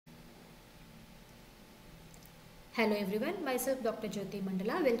Hello everyone, myself Dr. Jyoti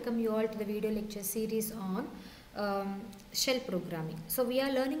Mandala. Welcome you all to the video lecture series on shell programming. So we are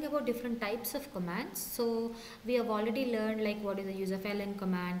learning about different types of commands. So we have already learned like what is the use of ln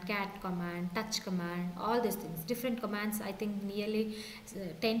command, cat command, touch command, all these things. Different commands, I think nearly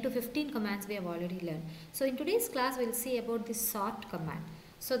 10 to 15 commands we have already learned. So in today's class we'll see about the sort command.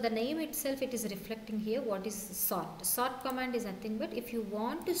 So the name itself, it is reflecting here what is sort. Sort command is nothing but if you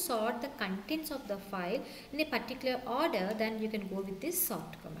want to sort the contents of the file in a particular order, then you can go with this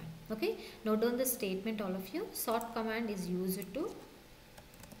sort command. Okay, note down the statement all of you. Sort command is used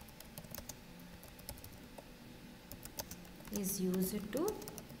to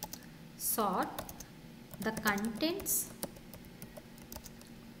sort the contents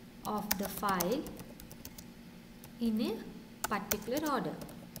of the file in a particular order.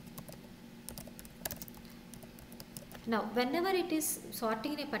 Now, whenever it is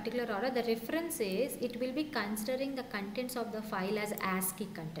sorting in a particular order, the reference is it will be considering the contents of the file as ASCII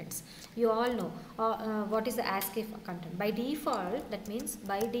contents. You all know what is the ASCII content. By default, that means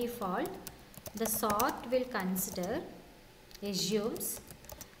by default, the sort will assumes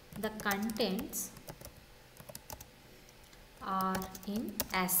the contents are in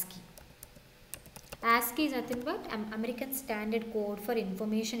ASCII. ASCII is nothing but American Standard Code for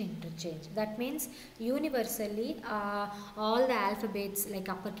Information Interchange. That means universally all the alphabets like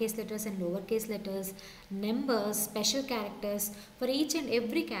uppercase letters and lowercase letters, numbers, special characters, for each and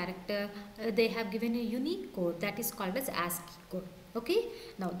every character they have given a unique code that is called as ASCII code. Okay,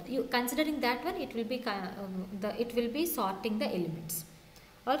 now you considering that one, it will be sorting the elements.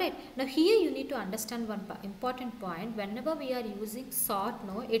 Alright, now here you need to understand one important point. Whenever we are using sort,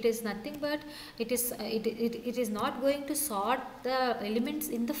 no, it is nothing but it is not going to sort the elements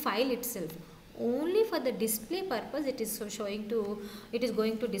in the file itself. Only for the display purpose it is going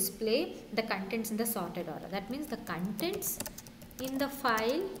to display the contents in the sorted order. That means the contents in the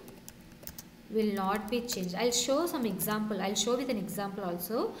file will not be changed. I'll show some example. I'll show with an example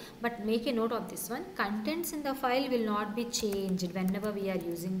also, but make a note of this one. Contents in the file will not be changed whenever we are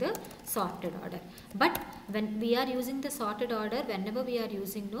using the sorted order. But when we are using the sorted order, whenever we are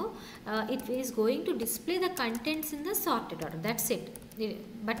using it is going to display the contents in the sorted order. That's it.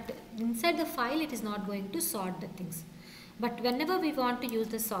 But inside the file, it is not going to sort the things. But whenever we want to use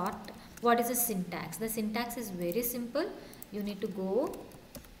the sort, what is the syntax? The syntax is very simple. You need to go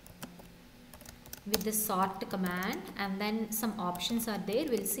with the sort command, and then some options are there.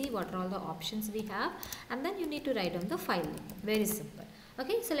 We'll see what are all the options we have, and then you need to write down the file name. Very simple.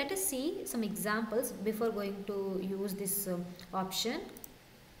 Okay, so let us see some examples before going to use this option.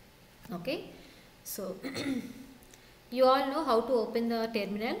 Okay, so you all know how to open the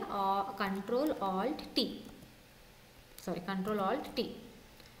terminal or Control Alt T.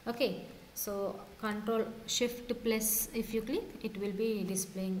 Okay, so Control Shift plus if you click, it will be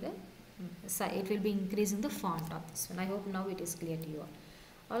displaying the it will be increasing the font of this one. I hope now it is clear to you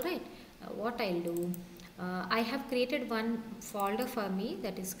all. Alright, what I'll do, I have created one folder for me,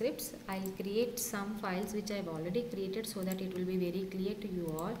 that is scripts. I'll create some files which I have already created so that it will be very clear to you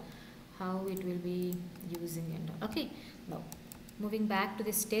all how it will be using and all. Okay, now moving back to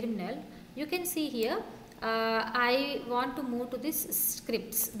this terminal, you can see here I want to move to this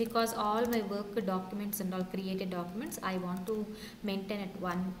scripts because all my work documents and all created documents I want to maintain at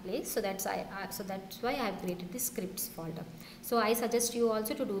one place. So that's why I have created this scripts folder. So I suggest you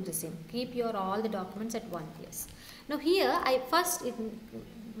also to do the same. Keep your all the documents at one place. Now here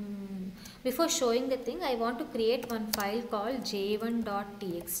before showing the thing, I want to create one file called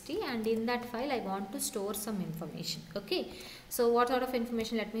j1.txt, and in that file I want to store some information. Okay, so what sort of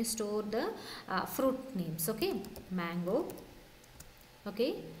information? Let me store the fruit names. Okay, mango,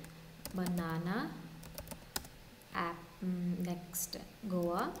 okay, banana, next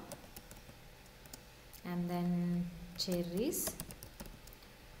guava, and then cherries,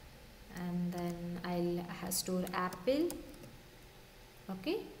 and then I'll store apple,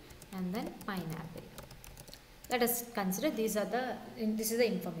 okay, and then pineapple. Let us consider this is the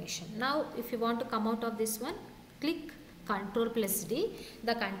information. Now if you want to come out of this one, click Ctrl plus D.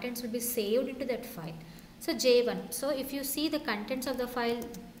 The contents will be saved into that file. So J1. So if you see the contents of the file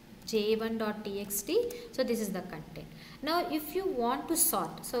j1.txt, so this is the content. Now if you want to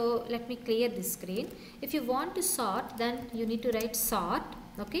sort, so let me clear this screen. If you want to sort, then you need to write sort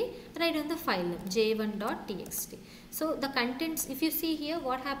Okay, write down the file name j1.txt. So the contents, if you see here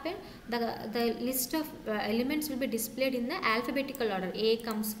what happened, the list of elements will be displayed in the alphabetical order. A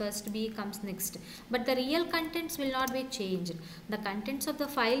comes first, B comes next, but the real contents will not be changed. The contents of the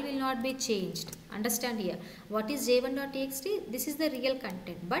file will not be changed. Understand here, what is j1.txt? This is the real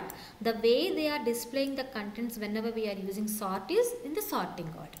content, but the way they are displaying the contents whenever we are using sort is in the sorting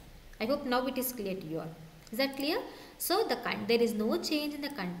order. I hope now it is clear to you all. Is that clear? So there is no change in the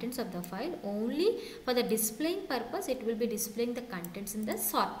contents of the file. Only for the displaying purpose it will be displaying the contents in the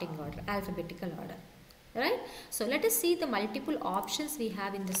sorting order, alphabetical order. Right? So let us see the multiple options we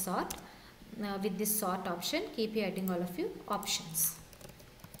have in the sort. With this sort option, keep adding all of you options.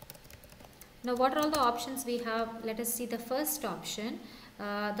 Now what are all the options we have? Let us see the first option.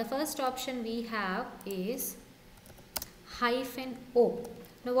 The first option we have is -o.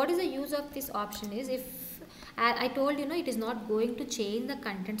 Now what is the use of this option is, if I told you, it is not going to change the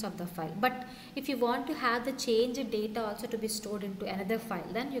contents of the file, but if you want to have the changed data also to be stored into another file,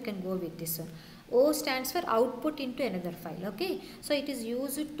 then you can go with this one. O stands for output into another file. Okay, so it is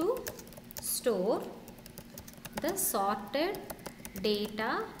used to store the sorted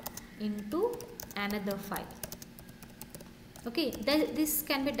data into another file. Okay, this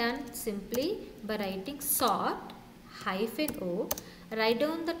can be done simply by writing sort -o, write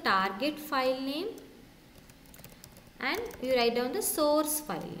down the target file name and you write down the source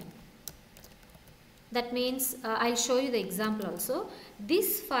file name. That means I'll show you the example also. This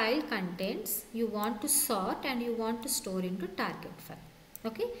file contents you want to sort and you want to store into target file.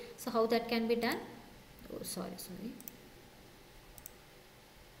 Okay, so how that can be done? Oh, sorry.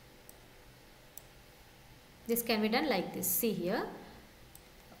 This can be done like this. See here.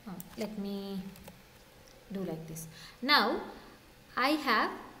 Let me do like this. Now I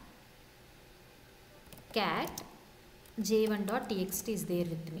have cat j1.txt is there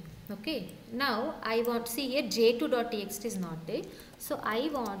with me. Okay, now I want, see here j2.txt is not there, so I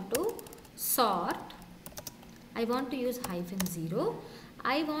want to sort, I want to use -0,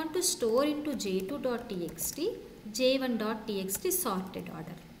 I want to store into j2.txt j1.txt sorted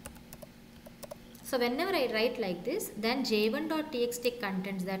order. So whenever I write like this, then j1.txt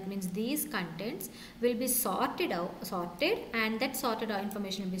contents, that means these contents will be sorted and that sorted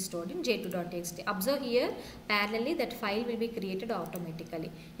information will be stored in j2.txt. Observe here, parallelly that file will be created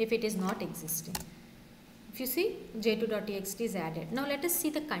automatically if it is not existing. If you see, j2.txt is added. Now let us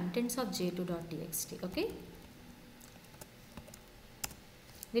see the contents of j2.txt. Okay,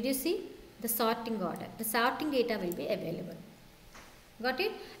 did you see the sorting order? The sorting data will be available. Got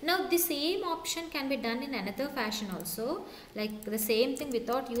it? Now the same option can be done in another fashion also, like the same thing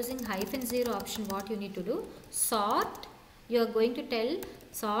without using -0 option. What you need to do, sort, you are going to tell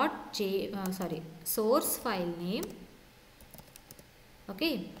sort source file name.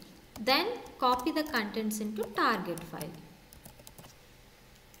 Okay, then copy the contents into target file.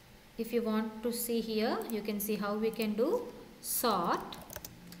 If you want to see here, you can see how we can do sort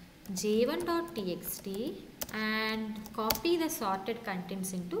j1.txt and copy the sorted contents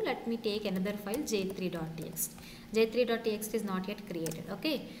into, let me take another file j3.txt. j3.txt is not yet created.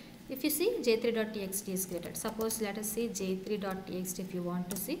 Okay, if you see j3.txt is created. Suppose let us see j3.txt. if you want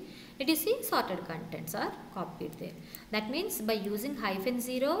to see, did you see sorted contents are copied there. That means by using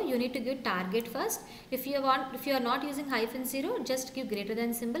 -0 you need to give target first. If you are not using -0, just give greater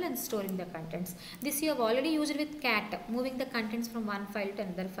than symbol and storing the contents. This you have already used with cat, moving the contents from one file to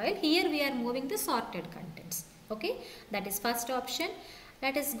another file. Here we are moving the sorted contents. Okay, that is first option.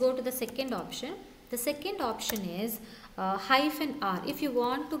 Let us go to the second option. The second option is -r. If you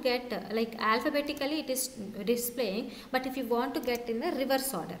want to get like alphabetically it is displaying, but if you want to get in the reverse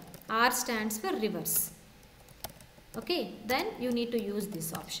order, R stands for reverse. Okay, then you need to use this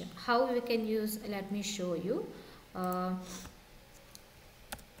option. How we can use, let me show you.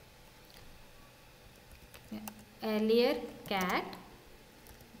 Earlier cat,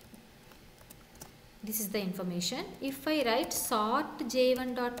 this is the information. If I write sort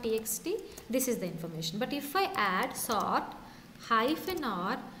j1.txt, this is the information. But if I add sort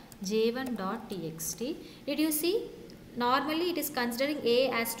 -r j1.txt, did you see? Normally it is considering A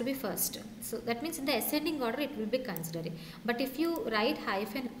as to be first. So that means in the ascending order it will be considering. But if you write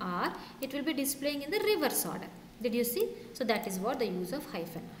 -r, it will be displaying in the reverse order. Did you see? So that is what the use of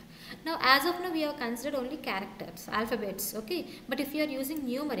 -r. Now as of now we have considered only characters, alphabets. Okay, but if you are using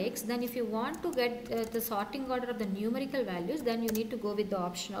numerics, then if you want to get the sorting order of the numerical values, then you need to go with the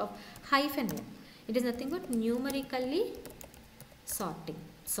option of -o. It is nothing but numerically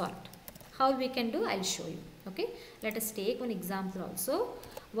sort. How we can do, I'll show you. Okay, let us take one example also.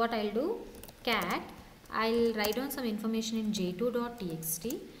 What I'll do, cat, I'll write down some information in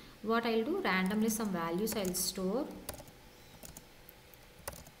j2.txt. What I'll do, randomly some values I'll store.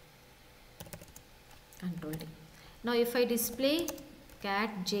 Control D. Now if I display cat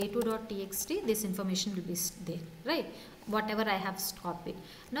j2.txt, this information will be there, right? Whatever I have copied.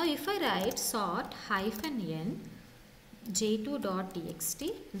 Now if I write sort -n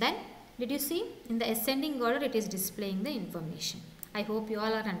j2.txt, then did you see in the ascending order it is displaying the information. I hope you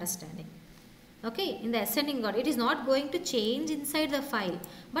all are understanding. Okay, in the ascending order, it is not going to change inside the file,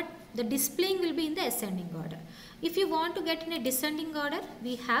 but the displaying will be in the ascending order. If you want to get in a descending order,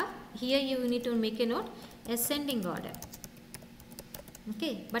 we have here, you need to make a note, ascending order.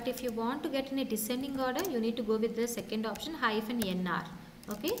 Okay, but if you want to get in a descending order, you need to go with the second option, -nr.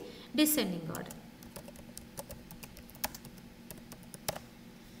 Okay, descending order.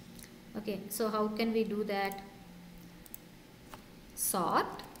 Okay, so how can we do that?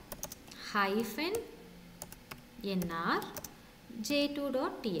 Sort -nr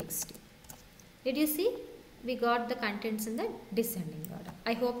j2.txt. Did you see? We got the contents in the descending order.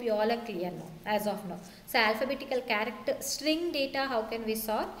 I hope you all are clear now, as of now. So alphabetical character, string data, how can we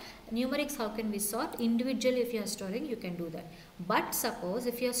sort? Numerics, how can we sort? Individual, if you are storing, you can do that. But suppose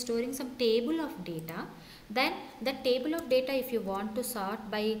if you are storing some table of data, then the table of data, if you want to sort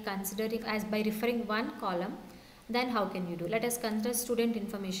by considering as by referring one column, then how can you do? Let us consider student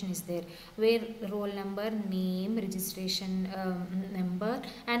information is there, where roll number, name, registration number,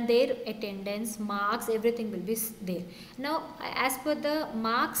 and their attendance, marks, everything will be there. Now as per the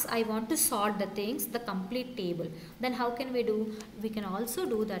marks, I want to sort the things, the complete table. Then how can we do? We can also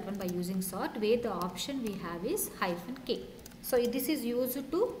do that one by using sort, where the option we have is -k. So this is used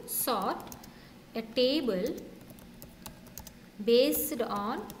to sort a table based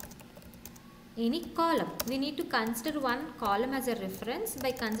on any column. We need to consider one column as a reference.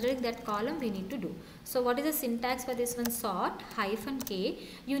 By considering that column, we need to do. So what is the syntax for this one? Sort -k.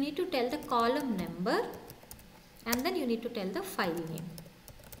 You need to tell the column number, and then you need to tell the file name.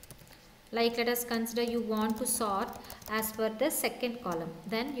 Like let us consider you want to sort as per the second column.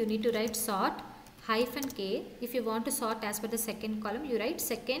 Then you need to write sort -k. If you want to sort as per the second column, you write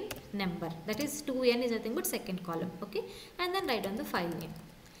second number. That is 2n is nothing but second column. Okay, and then write down the file name.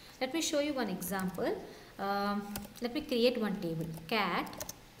 Let me show you one example. Let me create one table. Cat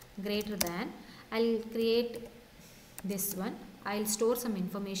greater than. I'll create this one. I'll store some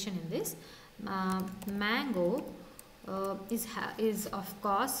information in this. Mango is of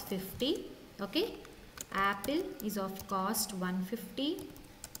cost 50. Okay. Apple is of cost 150.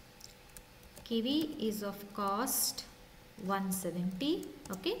 Kiwi is of cost 170.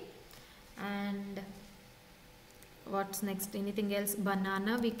 Okay. And what's next? Anything else?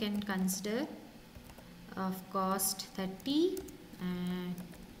 Banana we can consider of cost 30 and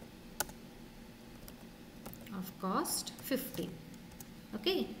of cost 50.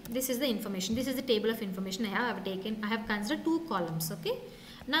 Okay, this is the information. This is the table of information I have taken. I have considered two columns. Okay,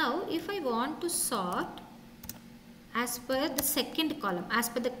 now if I want to sort as per the second column, as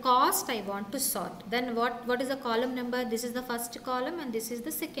per the cost I want to sort, then what is the column number? This is the first column and this is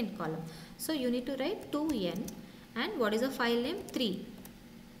the second column. So you need to write 2n. And what is the file name? 3.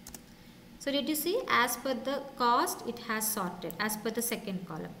 So did you see, as per the cost it has sorted as per the second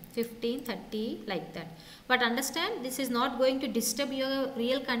column, 15, 30, like that. But understand, this is not going to disturb your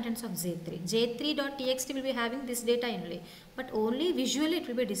real contents of J3. J3.txt will be having this data only, but only visually it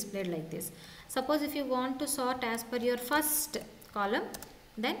will be displayed like this. Suppose if you want to sort as per your first column,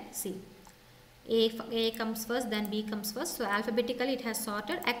 then see, A comes first, then B comes first. So alphabetically it has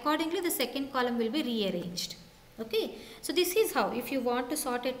sorted. Accordingly the second column will be rearranged. Okay, so this is how, if you want to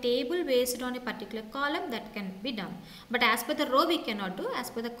sort a table based on a particular column, that can be done. But as per the row we cannot do,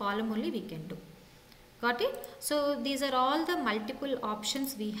 as per the column only we can do. Got it? So these are all the multiple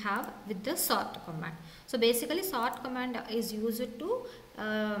options we have with the sort command. So basically sort command is used to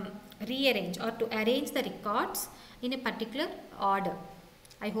rearrange or to arrange the records in a particular order.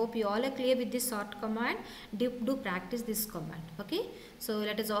 I hope you all are clear with this sort command. Do practice this command. Okay, so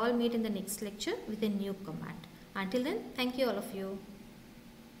let us all meet in the next lecture with a new command. Until then, thank you all of you.